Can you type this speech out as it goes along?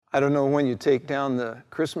I don't know when you take down the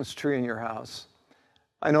Christmas tree in your house.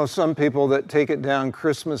 I know some people that take it down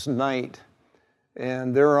Christmas night,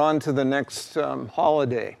 and they're on to the next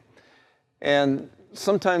holiday. And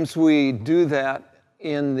sometimes we do that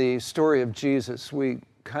in the story of Jesus. We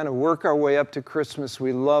kind of work our way up to Christmas.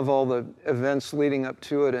 We love all the events leading up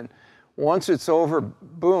to it, and once it's over,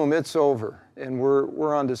 boom, it's over, and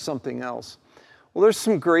we're on to something else. Well, there's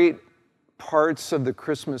some great parts of the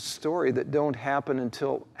Christmas story that don't happen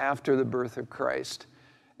until after the birth of Christ.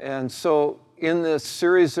 And so in this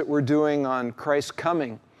series that we're doing on Christ's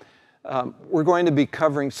coming, we're going to be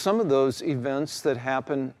covering some of those events that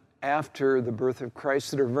happen after the birth of Christ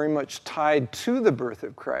that are very much tied to the birth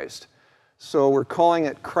of Christ. So we're calling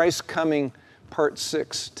it Christ's Coming Part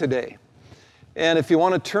 6 today. And if you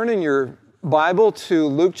want to turn in your Bible to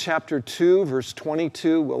Luke chapter 2, verse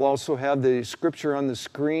 22, we'll also have the scripture on the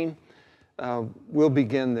screen. We'll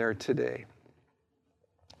begin there today.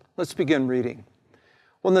 Let's begin reading.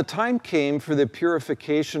 When the time came for the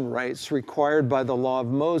purification rites required by the law of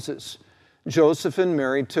Moses, Joseph and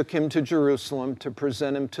Mary took him to Jerusalem to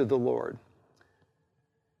present him to the Lord.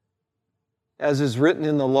 As is written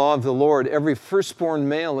in the law of the Lord, every firstborn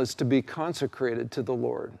male is to be consecrated to the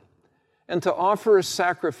Lord, and to offer a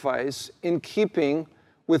sacrifice in keeping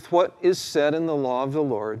with what is said in the law of the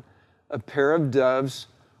Lord, a pair of doves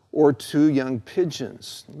or 2 young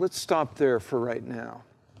pigeons. Let's stop there for right now.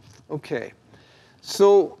 Okay,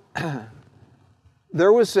 so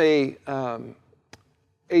there was a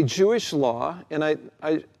Jewish law, and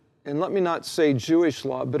let me not say Jewish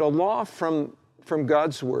law, but a law from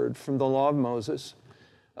God's word, from the law of Moses,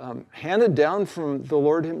 handed down from the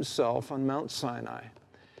Lord himself on Mount Sinai.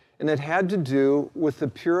 And it had to do with the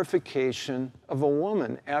purification of a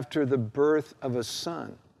woman after the birth of a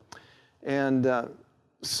son. And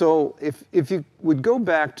so if you would go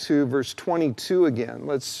back to verse 22 again,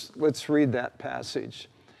 let's read that passage.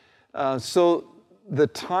 So the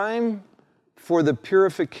time for the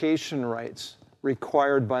purification rites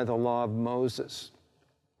required by the law of Moses.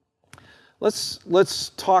 Let's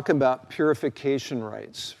talk about purification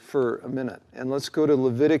rites for a minute. And let's go to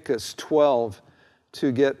Leviticus 12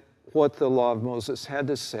 to get what the law of Moses had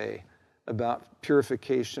to say about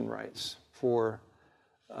purification rites for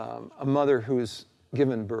a mother who's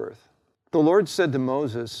given birth. The Lord said to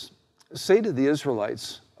Moses, "Say to the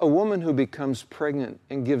Israelites, a woman who becomes pregnant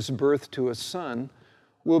and gives birth to a son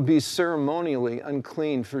will be ceremonially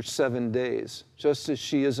unclean for 7 days, just as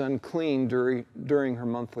she is unclean during her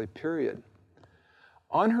monthly period.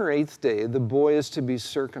 On her 8th day, the boy is to be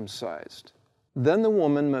circumcised. Then the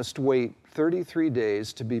woman must wait 33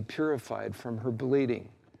 days to be purified from her bleeding.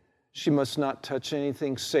 She must not touch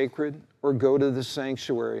anything sacred or go to the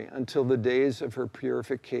sanctuary until the days of her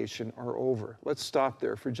purification are over." Let's stop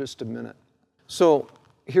there for just a minute. So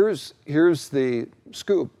here's the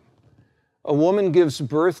scoop. A woman gives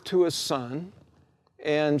birth to a son,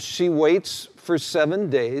 and she waits for 7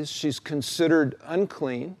 days. She's considered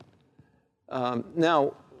unclean.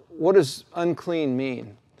 Now, what does unclean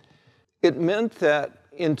mean? It meant that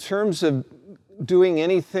in terms of doing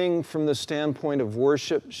anything from the standpoint of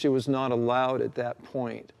worship, she was not allowed at that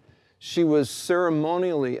point. She was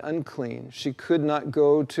ceremonially unclean. She could not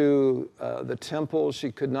go to the temple.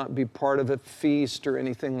 She could not be part of a feast or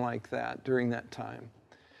anything like that during that time.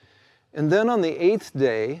 And then on the 8th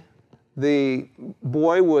day, the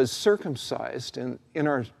boy was circumcised. And in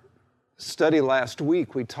our study last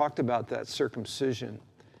week, we talked about that circumcision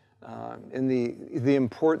and the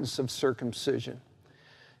importance of circumcision.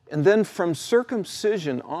 And then from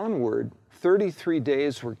circumcision onward, 33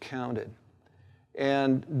 days were counted.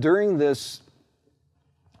 And during this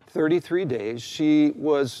 33 days, she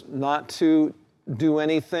was not to do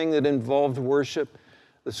anything that involved worship.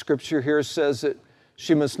 The scripture here says that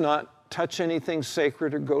she must not touch anything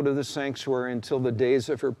sacred or go to the sanctuary until the days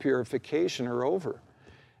of her purification are over.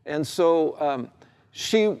 And so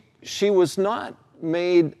she was not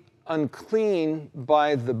made unclean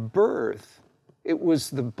by the birth. It was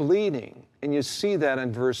the bleeding, and you see that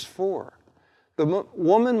in verse 4. The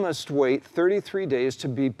woman must wait 33 days to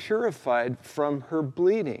be purified from her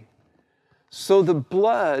bleeding. So the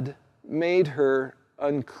blood made her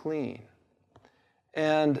unclean,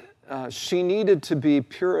 and she needed to be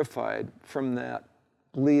purified from that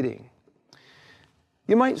bleeding.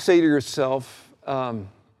 You might say to yourself,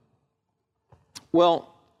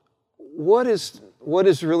 well, what is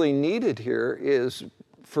really needed here is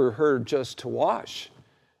for her just to wash.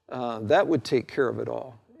 That would take care of it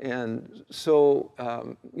all. And so,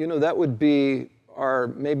 that would be our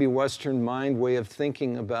maybe Western mind way of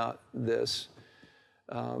thinking about this.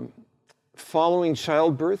 following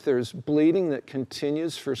childbirth, there's bleeding that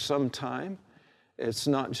continues for some time. It's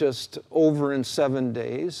not just over in 7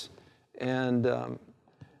 days. And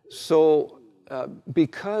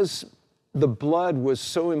because the blood was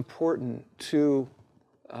so important to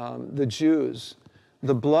the Jews,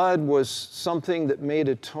 the blood was something that made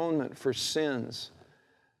atonement for sins.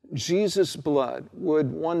 Jesus' blood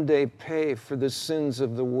would one day pay for the sins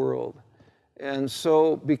of the world. And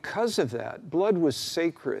so because of that, blood was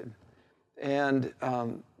sacred. And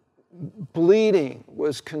bleeding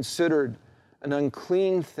was considered an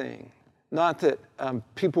unclean thing. Not that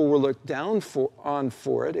people were looked down on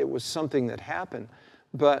for it. It was something that happened.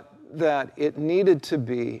 But that it needed to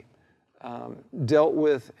be dealt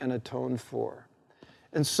with and atoned for.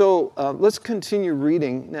 And so let's continue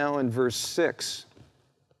reading now in verse 6.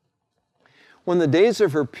 When the days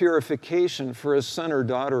of her purification for a son or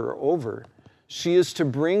daughter are over, she is to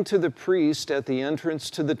bring to the priest at the entrance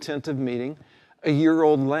to the tent of meeting a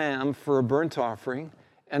year-old lamb for a burnt offering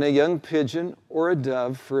and a young pigeon or a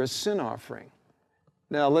dove for a sin offering.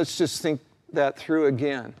 Now let's just think that through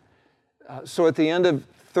again. So at the end of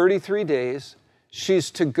 33 days,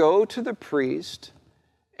 she's to go to the priest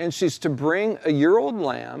and she's to bring a year-old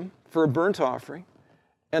lamb for a burnt offering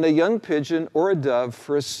and a young pigeon or a dove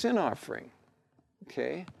for a sin offering.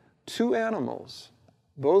 Okay? 2 animals,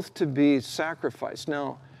 both to be sacrificed.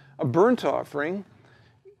 Now, a burnt offering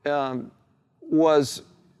was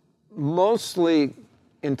mostly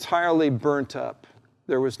entirely burnt up.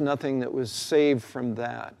 There was nothing that was saved from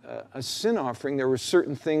that. A sin offering, there were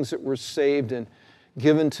certain things that were saved and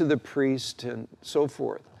given to the priest and so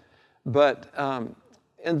forth. But,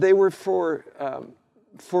 and they were for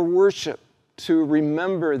worship, to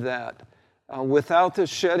remember that without the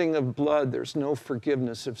shedding of blood, there's no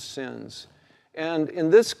forgiveness of sins. And in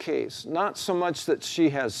this case, not so much that she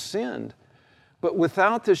has sinned, but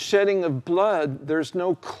without the shedding of blood, there's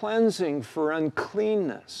no cleansing for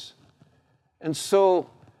uncleanness. And so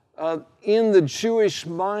in the Jewish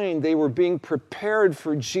mind, they were being prepared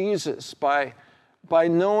for Jesus by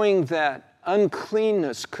knowing that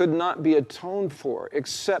uncleanness could not be atoned for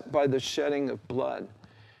except by the shedding of blood.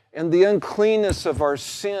 And the uncleanness of our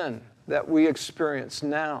sin that we experience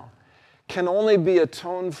now can only be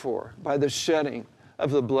atoned for by the shedding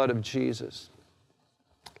of the blood of Jesus.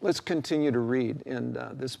 Let's continue to read in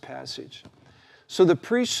this passage. So the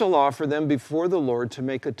priest shall offer them before the Lord to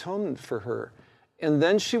make atonement for her, and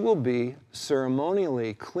then she will be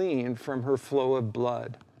ceremonially clean from her flow of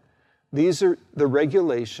blood. These are the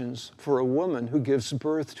regulations for a woman who gives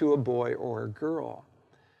birth to a boy or a girl.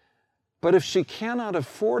 But if she cannot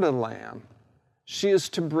afford a lamb, she is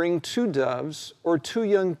to bring 2 doves or 2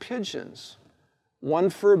 young pigeons, one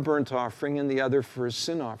for a burnt offering and the other for a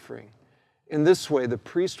sin offering. In this way, the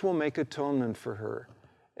priest will make atonement for her,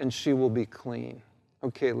 and she will be clean.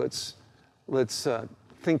 Okay, let's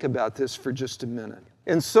think about this for just a minute.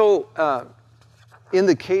 And so, in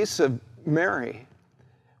the case of Mary,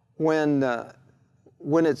 when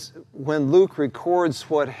Luke records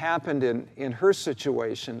what happened in her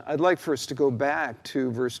situation, I'd like for us to go back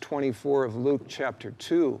to verse 24 of Luke chapter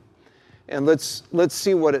 2, and let's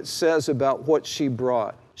see what it says about what she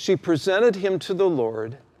brought. She presented him to the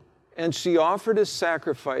Lord, and she offered a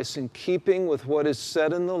sacrifice in keeping with what is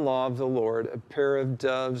said in the law of the Lord, a pair of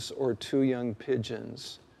doves or 2 young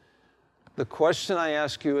pigeons. The question I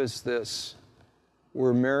ask you is this: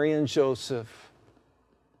 were Mary and Joseph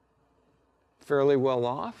fairly well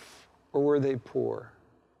off, or were they poor?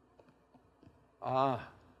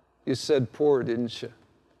 You said poor, didn't you?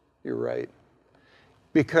 You're right.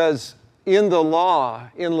 Because in the law,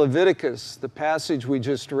 in Leviticus, the passage we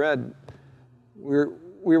just read,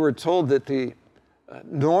 we were told that the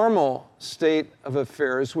normal state of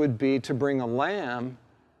affairs would be to bring a lamb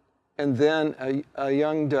and then a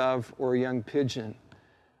young dove or a young pigeon,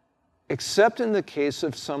 except in the case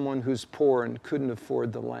of someone who's poor and couldn't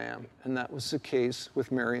afford the lamb. And that was the case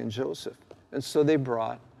with Mary and Joseph. And so they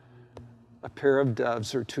brought a pair of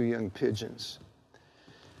doves or 2 young pigeons.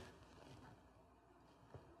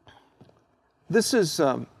 This is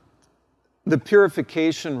the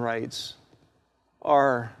purification rites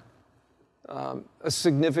are a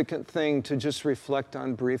significant thing to just reflect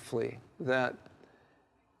on briefly, that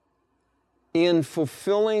in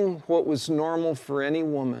fulfilling what was normal for any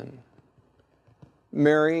woman,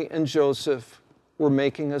 Mary and Joseph were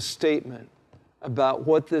making a statement about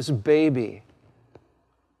what this baby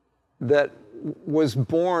that was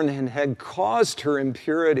born and had caused her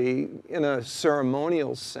impurity in a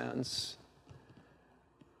ceremonial sense,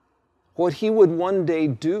 what he would one day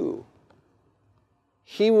do.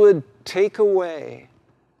 He would take away,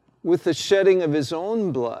 with the shedding of his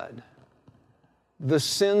own blood, the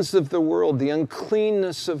sins of the world, the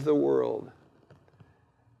uncleanness of the world.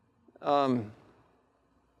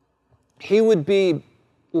 He would be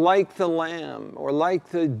like the lamb or like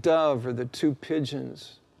the dove or the two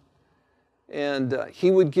pigeons. And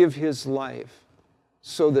he would give his life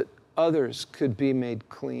so that others could be made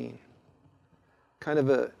clean. Kind of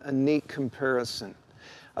a neat comparison.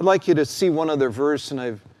 I'd like you to see one other verse, and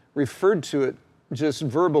I've referred to it just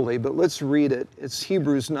verbally, but let's read it. It's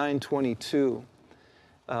Hebrews 9:22.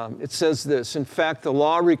 It says this, "In fact, the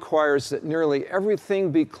law requires that nearly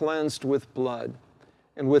everything be cleansed with blood,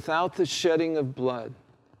 and without the shedding of blood,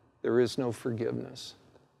 there is no forgiveness."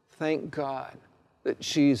 Thank God that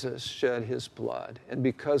Jesus shed his blood, and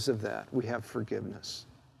because of that, we have forgiveness.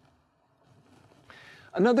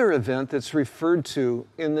 Another event that's referred to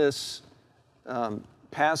in this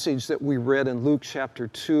passage that we read in Luke chapter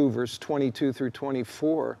 2, verse 22 through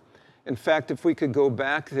 24. In fact, if we could go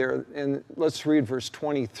back there, and let's read verse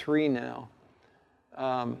 23 now.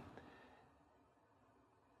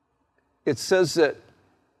 It says that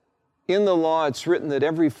in the law it's written that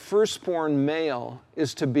every firstborn male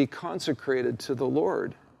is to be consecrated to the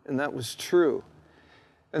Lord, and that was true.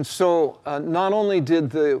 And so not only did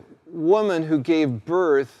the woman who gave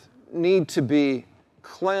birth need to be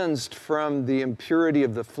cleansed from the impurity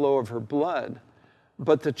of the flow of her blood,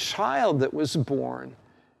 but the child that was born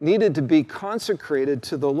needed to be consecrated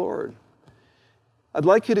to the Lord. I'd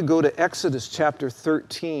like you to go to Exodus chapter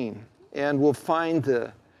 13, and we'll find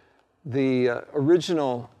the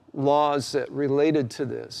original laws that related to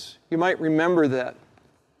this. You might remember that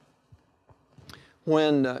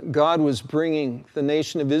when God was bringing the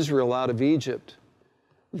nation of Israel out of Egypt,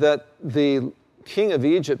 that the king of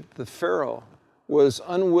Egypt, the Pharaoh, was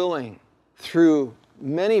unwilling through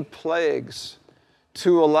many plagues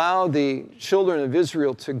to allow the children of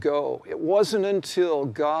Israel to go. It wasn't until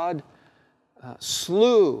God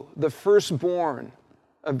slew the firstborn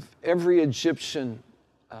of every Egyptian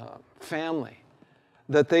family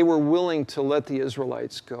that they were willing to let the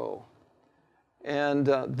Israelites go. And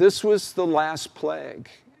this was the last plague,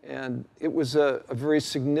 and it was a very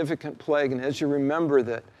significant plague. And as you remember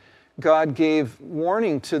that God gave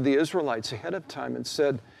warning to the Israelites ahead of time and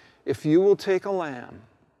said, if you will take a lamb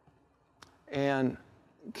and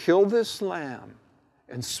kill this lamb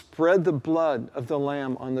and spread the blood of the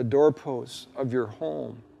lamb on the doorposts of your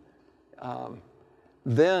home,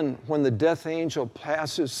 then when the death angel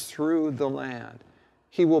passes through the land,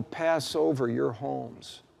 he will pass over your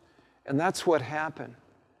homes. And that's what happened.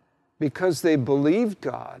 Because they believed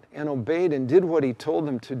God and obeyed and did what he told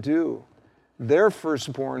them to do, their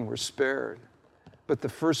firstborn were spared, but the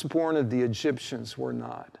firstborn of the Egyptians were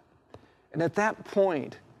not. And at that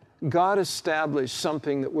point, God established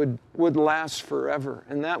something that would last forever,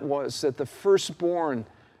 and that was that the firstborn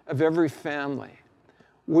of every family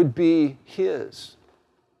would be his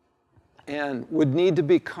and would need to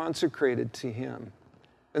be consecrated to him.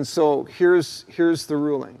 And so here's the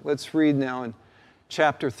ruling. Let's read now in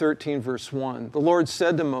chapter 13, verse 1. The Lord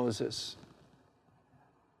said to Moses,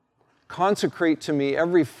 "Consecrate to me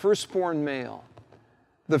every firstborn male.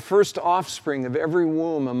 The first offspring of every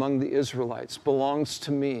womb among the Israelites belongs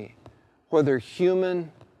to me, whether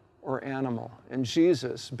human or animal." And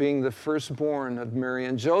Jesus, being the firstborn of Mary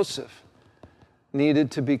and Joseph,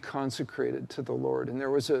 needed to be consecrated to the Lord. And there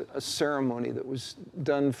was a ceremony that was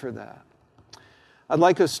done for that. I'd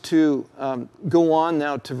like us to go on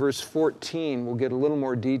now to verse 14. We'll get a little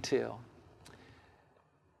more detail.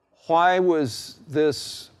 Why was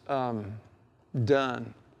this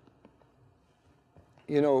done?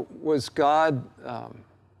 Was God,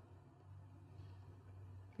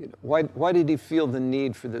 why did he feel the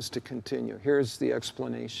need for this to continue? Here's the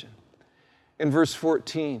explanation. In verse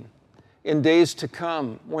 14, in days to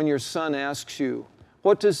come, when your son asks you,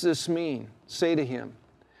 "What does this mean?" say to him,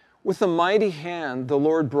 "With a mighty hand the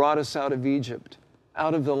Lord brought us out of Egypt,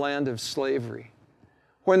 out of the land of slavery.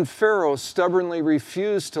 When Pharaoh stubbornly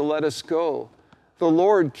refused to let us go, the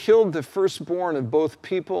Lord killed the firstborn of both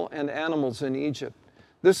people and animals in Egypt.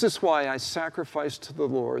 This is why I sacrifice to the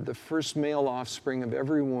Lord the first male offspring of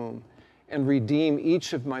every womb and redeem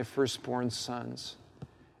each of my firstborn sons.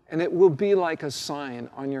 And it will be like a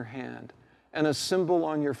sign on your hand and a symbol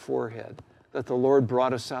on your forehead that the Lord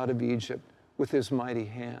brought us out of Egypt with his mighty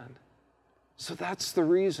hand." So that's the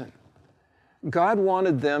reason. God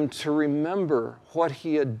wanted them to remember what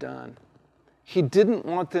he had done. He didn't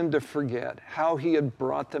want them to forget how he had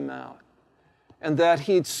brought them out and that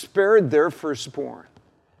he'd spared their firstborn.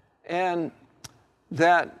 And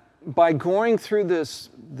that by going through this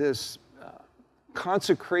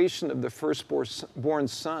consecration of the firstborn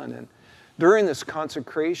son, and during this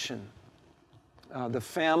consecration, the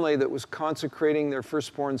family that was consecrating their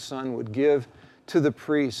firstborn son would give to the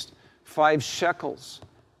priest 5 shekels.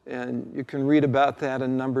 And you can read about that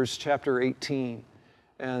in Numbers chapter 18.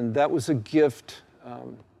 And that was a gift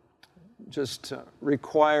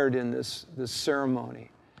required in this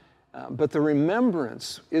ceremony. But the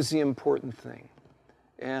remembrance is the important thing.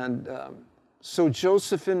 And so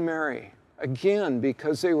Joseph and Mary, again,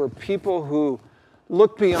 because they were people who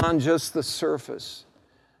looked beyond just the surface.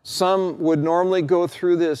 Some would normally go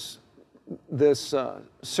through this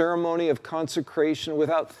ceremony of consecration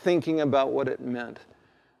without thinking about what it meant.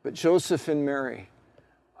 But Joseph and Mary,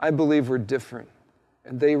 I believe, were different.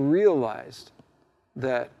 And they realized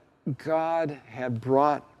that God had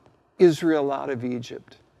brought Israel out of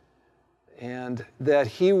Egypt and that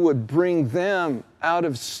he would bring them out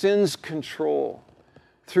of sin's control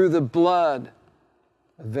through the blood,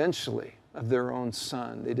 eventually, of their own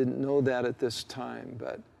son. They didn't know that at this time,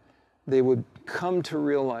 but they would come to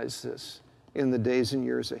realize this in the days and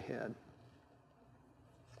years ahead.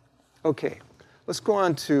 Okay, let's go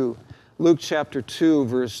on to Luke chapter 2,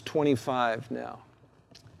 verse 25 now.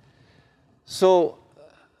 So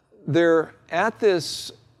they're at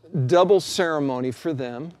this double ceremony for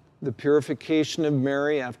them, the purification of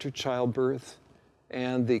Mary after childbirth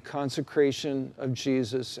and the consecration of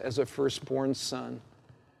Jesus as a firstborn son.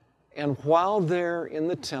 And while they're in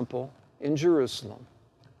the temple in Jerusalem,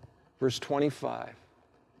 verse 25,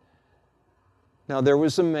 now there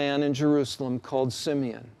was a man in Jerusalem called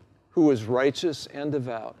Simeon, who was righteous and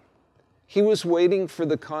devout. He was waiting for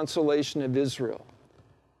the consolation of Israel,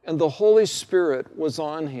 and the Holy Spirit was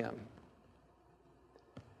on him.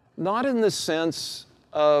 Not in the sense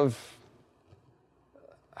of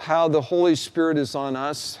how the Holy Spirit is on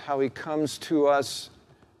us, how he comes to us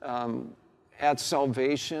at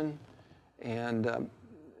salvation and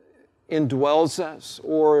indwells us,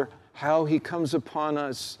 or how he comes upon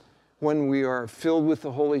us when we are filled with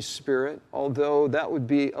the Holy Spirit, although that would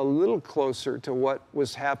be a little closer to what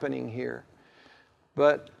was happening here.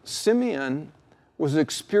 But Simeon was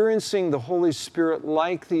experiencing the Holy Spirit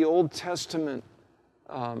like the Old Testament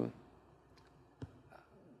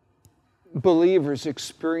believers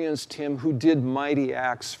experienced him who did mighty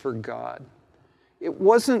acts for God. It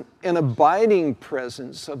wasn't an abiding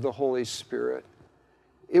presence of the Holy Spirit.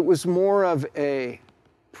 It was more of a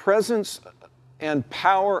presence and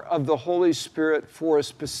power of the Holy Spirit for a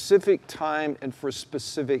specific time and for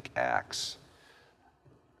specific acts.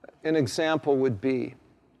 An example would be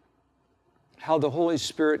how the Holy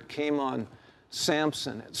Spirit came on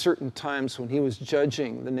Samson at certain times when he was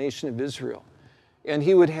judging the nation of Israel. And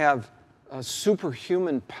he would have a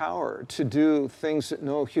superhuman power to do things that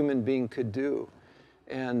no human being could do.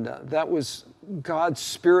 And that was God's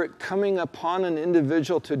Spirit coming upon an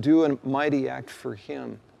individual to do a mighty act for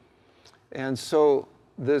him. And so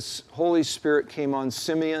this Holy Spirit came on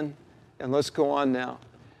Simeon, and let's go on now.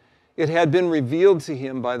 It had been revealed to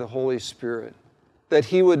him by the Holy Spirit that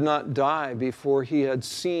he would not die before he had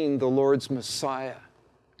seen the Lord's Messiah.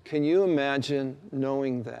 Can you imagine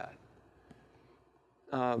knowing that?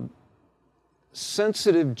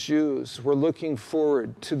 Sensitive Jews were looking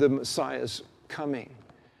forward to the Messiah's coming.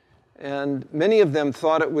 And many of them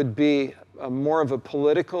thought it would be more of a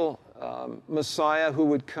political Messiah who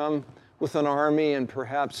would come with an army and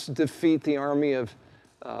perhaps defeat the army of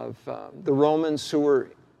the Romans who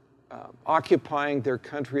were occupying their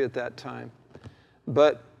country at that time.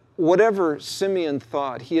 But whatever Simeon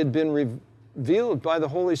thought, he had been revealed by the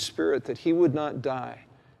Holy Spirit that he would not die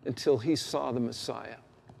until he saw the Messiah.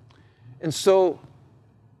 And so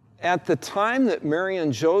at the time that Mary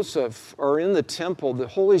and Joseph are in the temple, the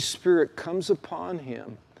Holy Spirit comes upon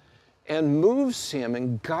him and moves him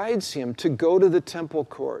and guides him to go to the temple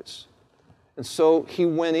courts. And so he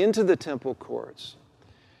went into the temple courts.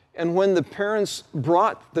 And when the parents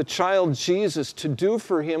brought the child Jesus to do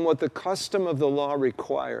for him what the custom of the law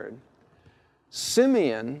required,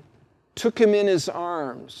 Simeon took him in his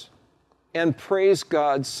arms and praised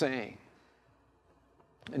God, saying,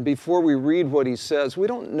 and before we read what he says, we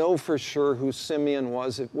don't know for sure who Simeon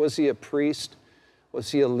was. Was he a priest?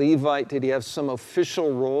 Was he a Levite? Did he have some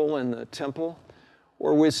official role in the temple?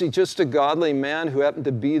 Or was he just a godly man who happened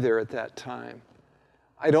to be there at that time?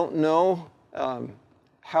 I don't know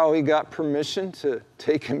how he got permission to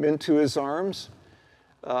take him into his arms.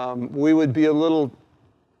 We would be a little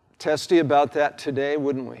testy about that today,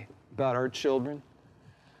 wouldn't we? About our children.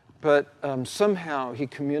 But somehow he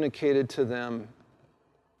communicated to them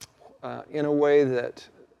in a way that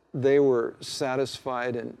they were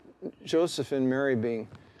satisfied, and Joseph and Mary being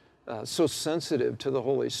so sensitive to the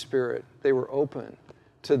Holy Spirit, they were open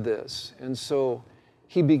to this. And so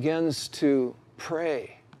he begins to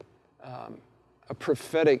pray a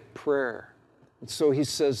prophetic prayer. And so he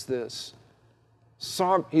says this.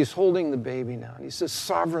 He's holding the baby now. And he says,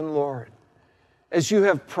 Sovereign Lord, as you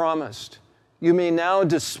have promised, you may now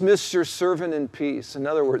dismiss your servant in peace. In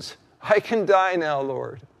other words, I can die now,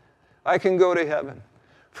 Lord. I can go to heaven.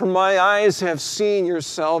 For my eyes have seen your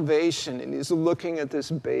salvation. And he's looking at this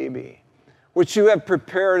baby, which you have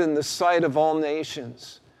prepared in the sight of all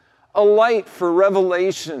nations, a light for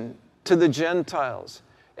revelation to the Gentiles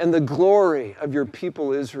and the glory of your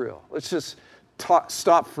people Israel. Let's just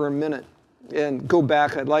stop for a minute and go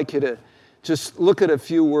back. I'd like you to just look at a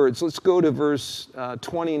few words. Let's go to verse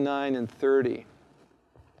 29 and 30.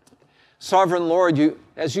 Sovereign Lord,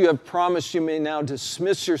 as you have promised, you may now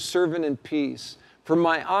dismiss your servant in peace. For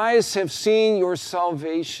my eyes have seen your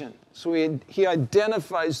salvation. So he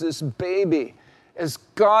identifies this baby as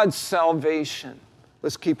God's salvation.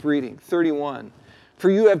 Let's keep reading. 31. For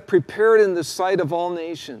you have prepared in the sight of all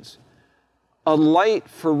nations a light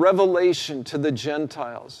for revelation to the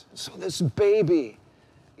Gentiles. So this baby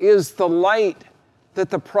is the light that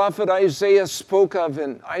the prophet Isaiah spoke of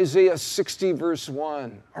in Isaiah 60, verse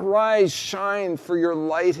 1. Arise, shine, for your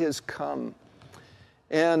light has come.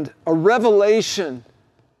 And a revelation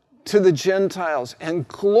to the Gentiles and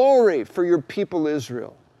glory for your people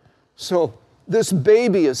Israel. So this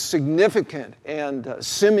baby is significant, and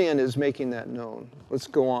Simeon is making that known. Let's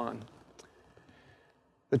go on.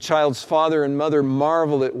 The child's father and mother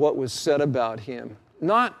marveled at what was said about him.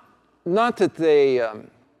 Not that they,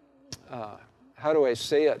 how do I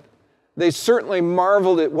say it? They certainly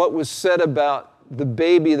marveled at what was said about the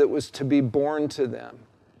baby that was to be born to them.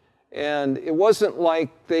 And it wasn't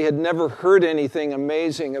like they had never heard anything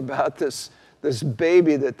amazing about this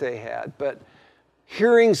baby that they had. But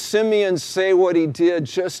hearing Simeon say what he did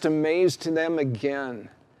just amazed them again.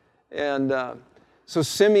 And so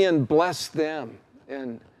Simeon blessed them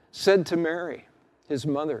and said to Mary, his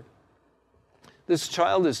mother, this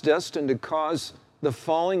child is destined to cause the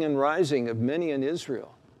falling and rising of many in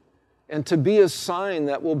Israel, and to be a sign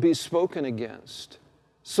that will be spoken against,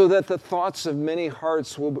 so that the thoughts of many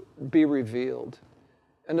hearts will be revealed,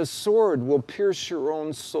 and a sword will pierce your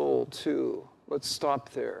own soul too. Let's stop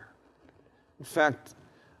there. In fact,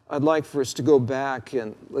 I'd like for us to go back,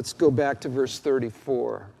 and let's go back to verse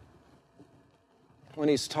 34. When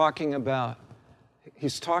he's talking to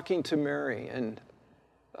Mary, and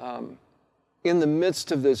in the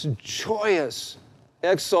midst of this joyous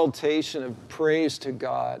exaltation of praise to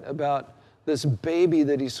God about this baby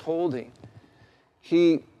that he's holding,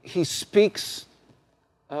 he speaks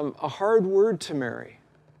a hard word to Mary,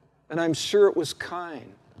 and I'm sure it was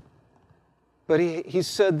kind. But he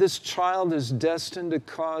said, this child is destined to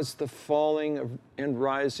cause the falling and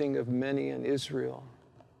rising of many in Israel.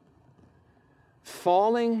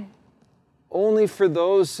 Falling only for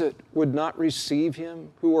those that would not receive him,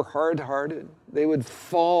 who were hard-hearted. They would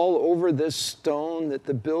fall over this stone that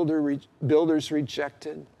the builders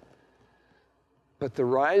rejected. But the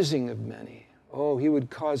rising of many, he would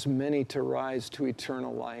cause many to rise to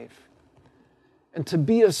eternal life. And to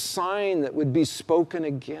be a sign that would be spoken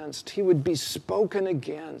against. He would be spoken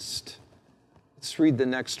against. Let's read the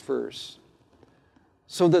next verse.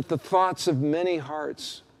 So that the thoughts of many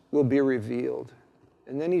hearts will be revealed.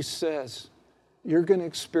 And then he says, you're going to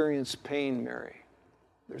experience pain, Mary.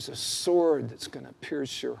 There's a sword that's going to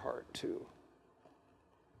pierce your heart too.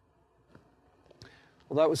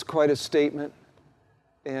 Well, that was quite a statement,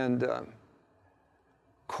 and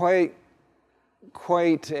quite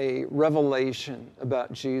a revelation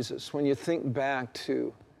about Jesus. When you think back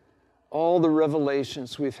to all the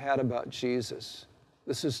revelations we've had about Jesus,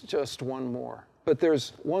 this is just one more. But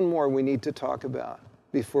there's one more we need to talk about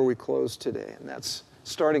before we close today, and that's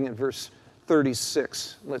starting at verse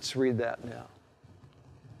 36. Let's read that now.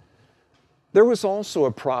 There was also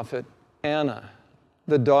a prophet, Anna,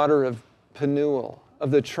 the daughter of Penuel,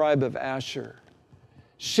 of the tribe of Asher.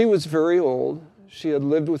 She was very old. She had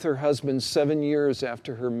lived with her husband 7 years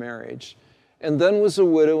after her marriage, and then was a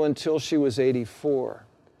widow until she was 84.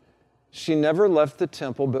 She never left the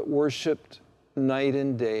temple, but worshiped night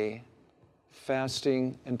and day,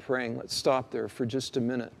 fasting and praying. Let's stop there for just a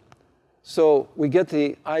minute. So we get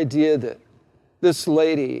the idea that this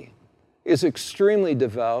lady is extremely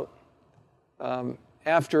devout.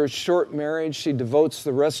 After a short marriage, she devotes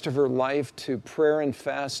the rest of her life to prayer and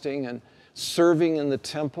fasting and serving in the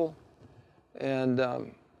temple. And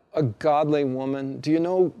a godly woman. Do you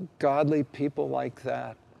know godly people like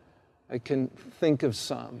that? I can think of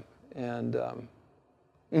some. And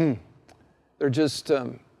they're just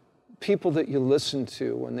people that you listen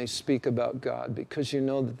to when they speak about God, because you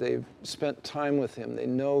know that they've spent time with him, they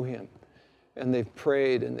know him. and they've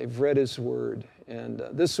prayed and they've read his word. And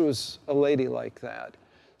this was a lady like that.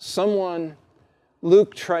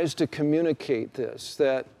 Luke tries to communicate this,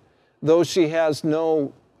 that though she has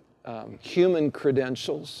no human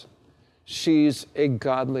credentials, she's a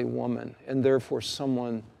godly woman and therefore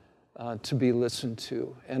someone to be listened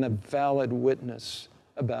to and a valid witness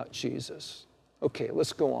about Jesus. Okay,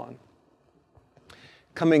 let's go on.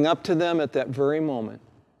 Coming up to them at that very moment,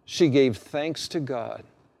 she gave thanks to God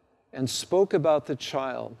and spoke about the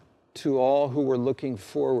child to all who were looking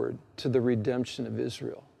forward to the redemption of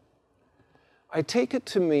Israel. I take it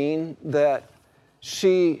to mean that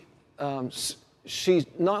she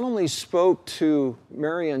not only spoke to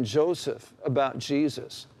Mary and Joseph about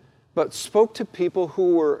Jesus, but spoke to people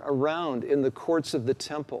who were around in the courts of the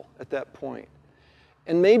temple at that point.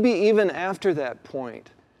 And maybe even after that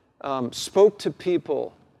point, spoke to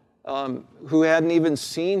people who hadn't even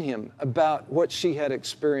seen him about what she had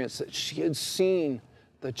experienced, that she had seen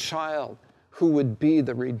the child who would be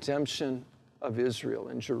the redemption of Israel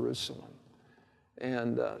in Jerusalem.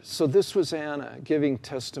 And so this was Anna giving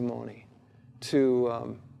testimony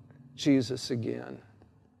to Jesus again.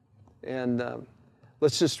 And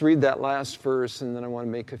let's just read that last verse, and then I want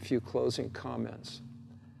to make a few closing comments.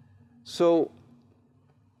 So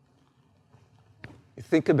you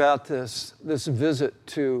think about this visit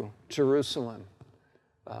to Jerusalem,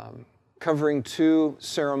 covering two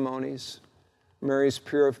ceremonies: Mary's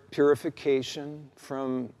purification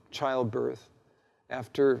from childbirth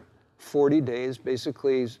after 40 days,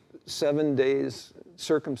 basically 7 days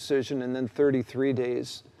circumcision, and then 33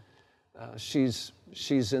 days she's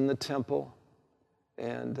in the temple,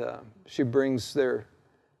 and she brings their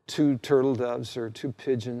 2 turtle doves or 2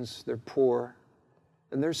 pigeons. They're poor,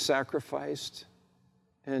 and they're sacrificed,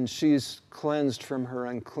 and she's cleansed from her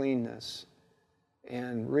uncleanness.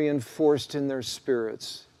 And reinforced in their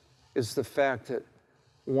spirits is the fact that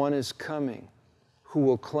one is coming who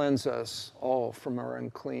will cleanse us all from our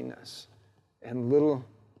uncleanness. And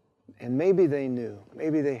maybe they knew,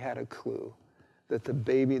 maybe they had a clue that the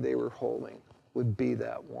baby they were holding would be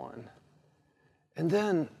that one. And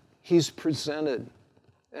then he's presented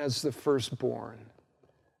as the firstborn,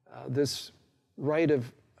 this rite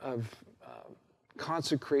of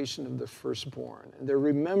consecration of the firstborn. And they're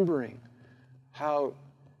remembering how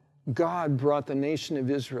God brought the nation of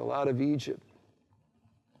Israel out of Egypt,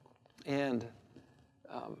 and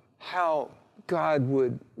how God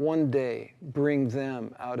would one day bring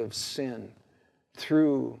them out of sin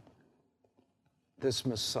through this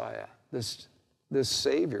Messiah, this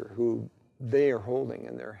Savior who they are holding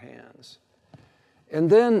in their hands. And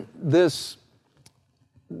then this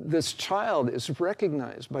child is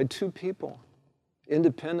recognized by 2 people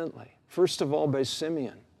independently. First of all, by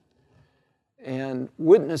Simeon. And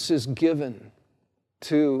witness is given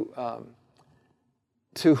to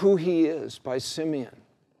who he is by Simeon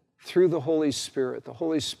through the Holy Spirit. The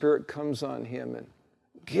Holy Spirit comes on him and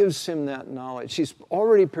gives him that knowledge. He's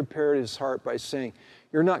already prepared his heart by saying,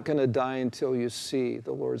 you're not going to die until you see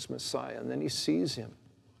the Lord's Messiah. And then he sees him.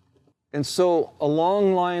 And so a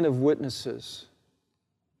long line of witnesses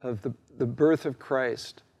of the birth of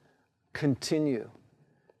Christ continue.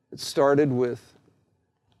 It started with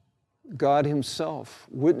God himself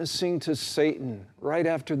witnessing to Satan right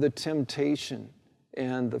after the temptation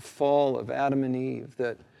and the fall of Adam and Eve,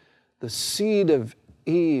 that the seed of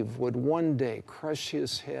Eve would one day crush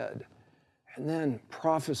his head. And then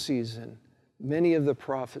prophecies in many of the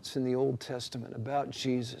prophets in the Old Testament about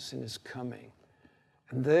Jesus and his coming.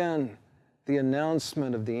 And then the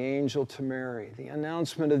announcement of the angel to Mary, the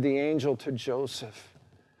announcement of the angel to Joseph,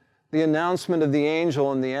 the announcement of the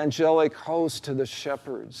angel and the angelic host to the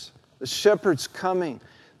shepherds coming,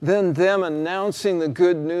 then them announcing the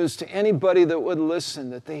good news to anybody that would listen,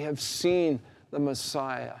 that they have seen the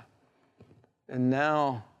Messiah. And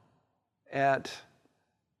now at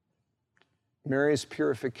Mary's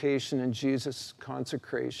purification and Jesus'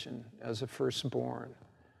 consecration as a firstborn,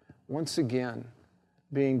 once again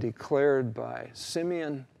being declared by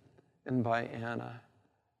Simeon and by Anna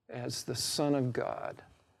as the Son of God,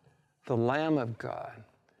 the Lamb of God,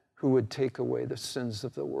 who would take away the sins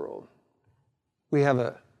of the world. We have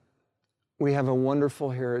a wonderful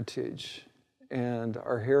heritage, and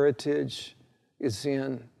our heritage is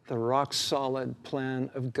in the rock-solid plan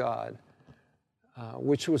of God,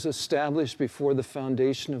 which was established before the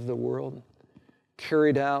foundation of the world,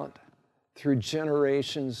 carried out through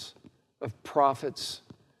generations of prophets,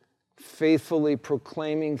 faithfully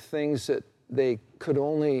proclaiming things that they could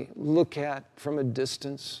only look at from a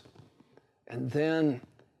distance, and then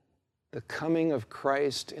the coming of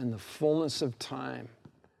Christ in the fullness of time,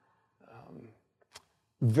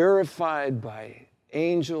 verified by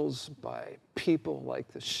angels, by people like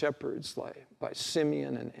the shepherds, like by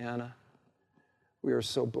Simeon and Anna. We are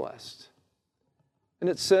so blessed. And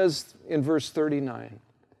it says in verse 39,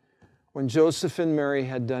 when Joseph and Mary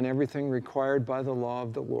had done everything required by the law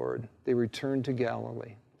of the Lord, they returned to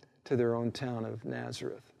Galilee, to their own town of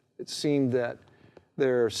Nazareth. It seemed that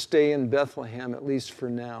their stay in Bethlehem, at least for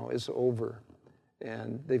now, is over,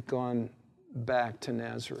 and they've gone back to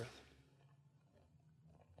Nazareth.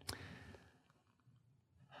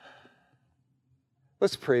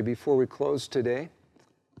 Let's pray before we close today.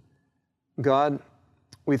 God,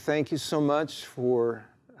 we thank you so much for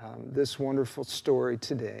this wonderful story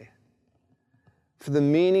today, for the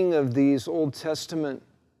meaning of these Old Testament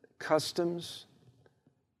customs,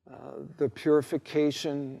 the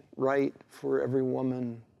purification rite for every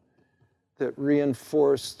woman that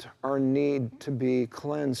reinforced our need to be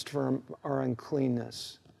cleansed from our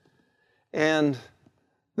uncleanness, and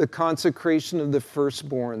the consecration of the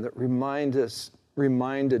firstborn that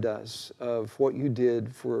reminded us of what you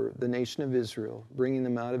did for the nation of Israel, bringing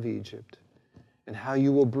them out of Egypt, and how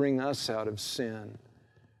you will bring us out of sin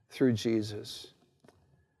through Jesus.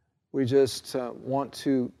 We just want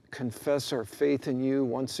to confess our faith in you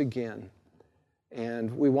once again, and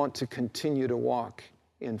we want to continue to walk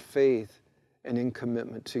in faith and in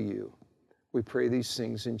commitment to you. We pray these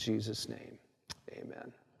things in Jesus' name.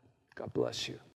 Amen. God bless you.